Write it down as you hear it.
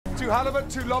2 halibut,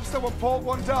 2 lobster, 1 pork,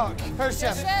 1 duck. Hey,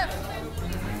 chef. Yes,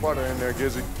 chef. Butter in there,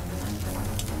 Gizzy.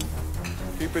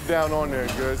 Keep it down on there,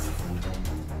 Giz.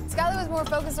 Skylar was more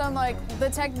focused on, like, the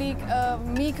technique of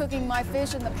me cooking my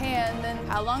fish in the pan than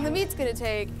how long the meat's gonna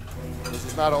take. This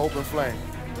is not an open flame.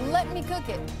 Let me cook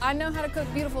it. I know how to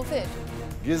cook beautiful fish.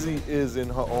 Gizzy is in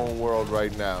her own world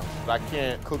right now. I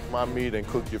can't cook my meat and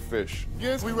cook your fish.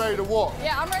 Giz, we ready to walk.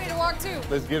 Yeah, I'm ready to walk, too.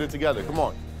 Let's get it together. Come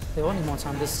on. They want more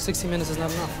time. This 60 minutes is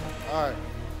not enough. All right.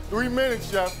 3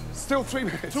 minutes, chef. Still 3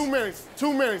 minutes. 2 minutes.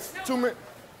 2 minutes. 2 minutes.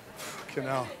 Fucking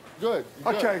hell. Good.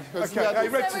 Okay, Good. okay. Hey,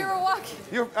 We said we were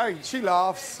walking. Hey, she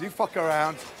laughs. You fuck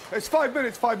around. It's 5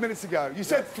 minutes ago. You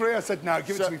said 3, I said no,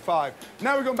 give it to me 5.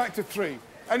 Now we're going back to 3.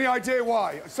 Any idea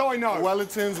why? So I know.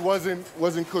 Wellington's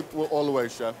wasn't cooked all the way,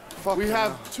 chef. We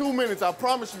have 2 minutes. I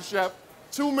promise you, chef.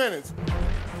 2 minutes.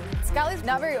 Scully's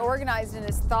not very organized in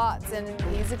his thoughts, and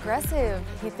he's aggressive.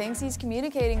 He thinks he's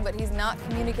communicating, but he's not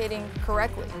communicating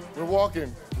correctly. We're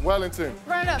walking. Wellington.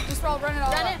 Run it up. Just run it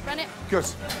all up. Run it. Good.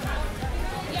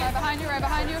 Yeah, right behind you, right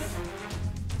behind you.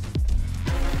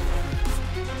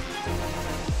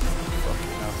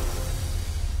 Fucking hell.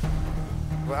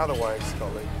 Well, out of the way,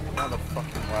 Scully. Out of the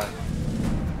fucking way.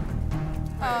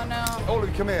 Oh, no.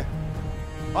 Ollie, come here.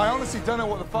 I honestly don't know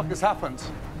what the fuck has happened.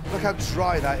 Look how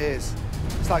dry that is.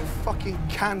 It's like fucking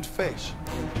canned fish.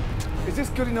 Is this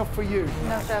good enough for you?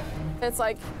 No, chef. It's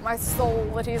like my soul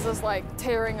that he's just like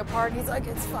tearing apart. He's like,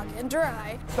 it's fucking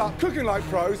dry. Start cooking like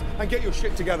pros and get your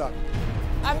shit together.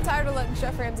 I'm tired of letting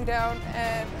Chef Ramsay down,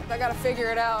 and I gotta figure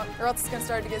it out, or else it's gonna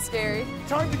start to get scary.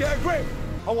 Time to get a grip.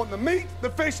 I want the meat, the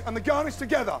fish, and the garnish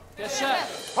together. Yes,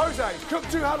 chef. Jose, cook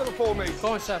 2 halibut for me.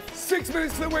 Go on, chef. 6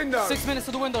 minutes to the window. 6 minutes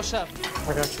to the window, chef.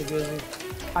 I got you, Gizzy.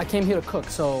 I came here to cook,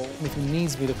 so if he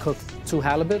needs me to cook 2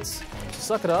 halibuts,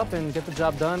 suck it up and get the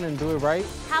job done and do it right.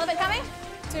 Halibut coming?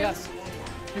 2. Yes.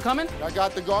 You coming? I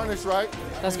got the garnish right.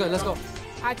 That's good. Let's go.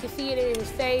 I can see it in his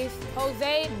face.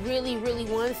 Jose really, really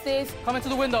wants this. Coming to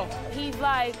the window. He's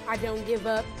like, I don't give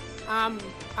up. I'm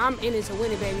in it to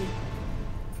win it, baby.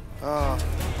 Oh,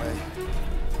 wait.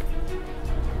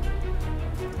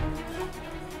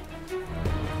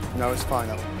 No, it's fine,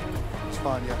 Ellen. It's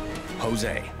fine, yeah.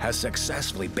 Jose has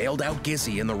successfully bailed out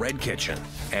Gizzy in the red kitchen,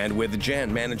 and with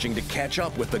Jen managing to catch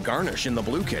up with the garnish in the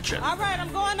blue kitchen. All right,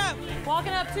 I'm going up.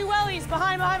 Walking up 2 wellies,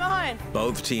 behind.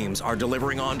 Both teams are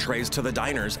delivering entrees to the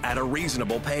diners at a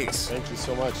reasonable pace. Thank you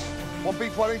so much. 1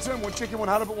 beef Wellington, 1 chicken, 1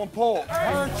 halibut, 1 pork.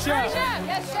 Chef.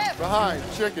 Yes, chef. Behind,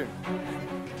 chicken.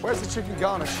 Where's the chicken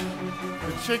garnish?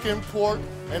 The chicken, pork,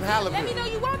 and halibut. Let me know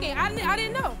you walking. I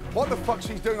didn't know. What the fuck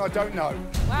she's doing, I don't know.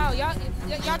 Wow, y'all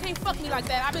can't fuck me like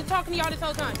that. I've been talking to y'all this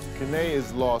whole time. Kane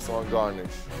is lost on garnish.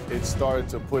 It started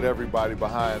to put everybody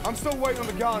behind. I'm still waiting on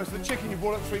the garnish, the chicken you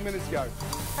brought up 3 minutes ago.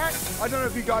 I don't know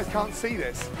if you guys can't see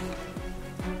this.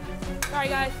 Sorry,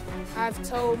 guys. I've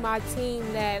told my team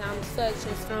that I'm such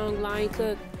a strong line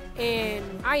cook, and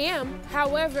I am.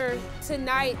 However,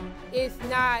 tonight is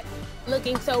not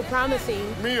looking so promising.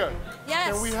 Mia,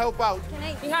 Yes. can we help out?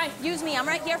 Behind. Use me. I'm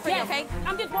right here for you, okay?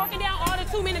 I'm just walking down all the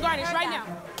 2-minute garnish right now.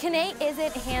 Kane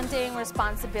isn't handing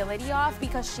responsibility off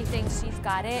because she thinks she's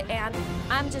got it, and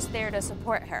I'm just there to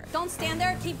support her. Don't stand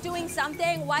there. Keep doing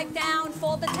something. Wipe down,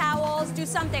 fold the towels, do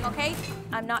something, okay?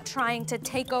 I'm not trying to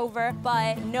take over,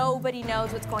 but nobody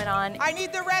knows what's going on. I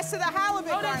need the rest of the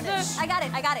halibut garnish. I got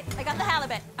it. I got the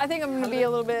halibut. I think I'm gonna be a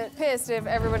little bit pissed if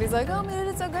everybody's like, oh, man,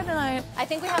 it's so good tonight. I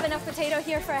think we have enough potato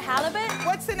here for a halibut.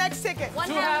 What's the next ticket? 1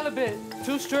 2 halibut,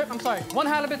 2 strip. I'm sorry. 1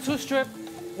 halibut, 2 strip,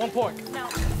 1 pork. No.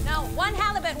 1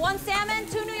 halibut, 1 salmon,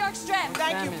 2 New York strip.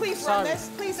 Thank you. Salmon. Please Sorry. run this.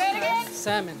 Please say it again.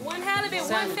 Salmon. 1 halibut,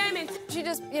 1 salmon. She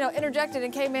just, interjected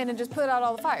and came in and just put out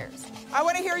all the fires. I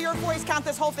want to hear your voice count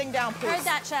this whole thing down, please. Heard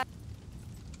that, chef.